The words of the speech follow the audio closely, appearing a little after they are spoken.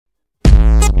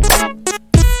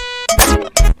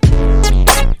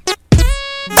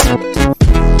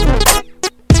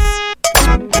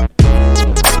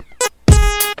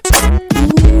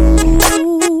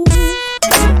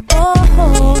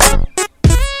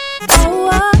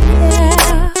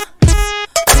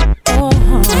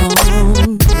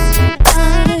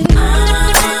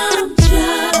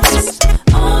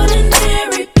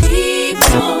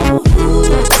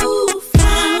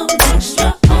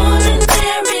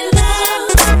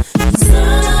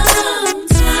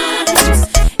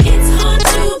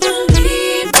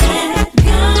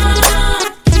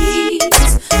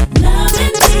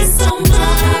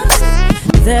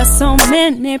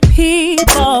many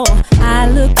people I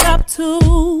looked up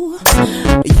to.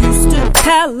 Used to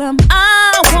tell them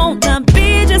I wanna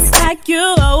be just like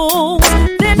you.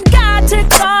 Then God took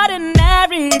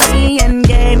ordinary me and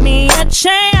gave me a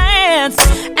chance.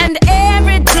 And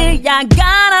every day I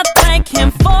gotta thank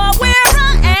Him for where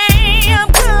I am.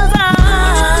 'Cause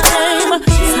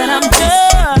I'm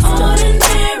just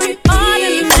ordinary.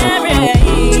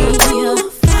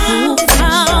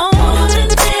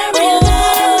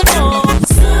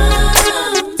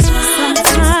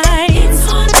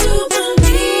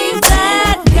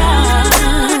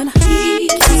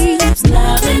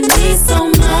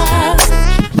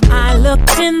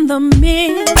 In the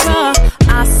mirror,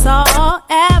 I saw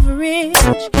average.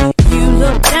 You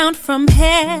looked down from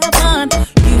heaven,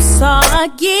 you saw a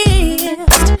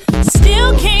gift.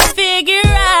 Still can't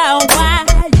figure out why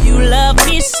you love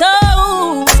me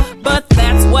so, but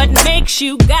that's what makes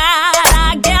you God.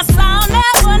 I guess I'll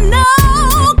never know.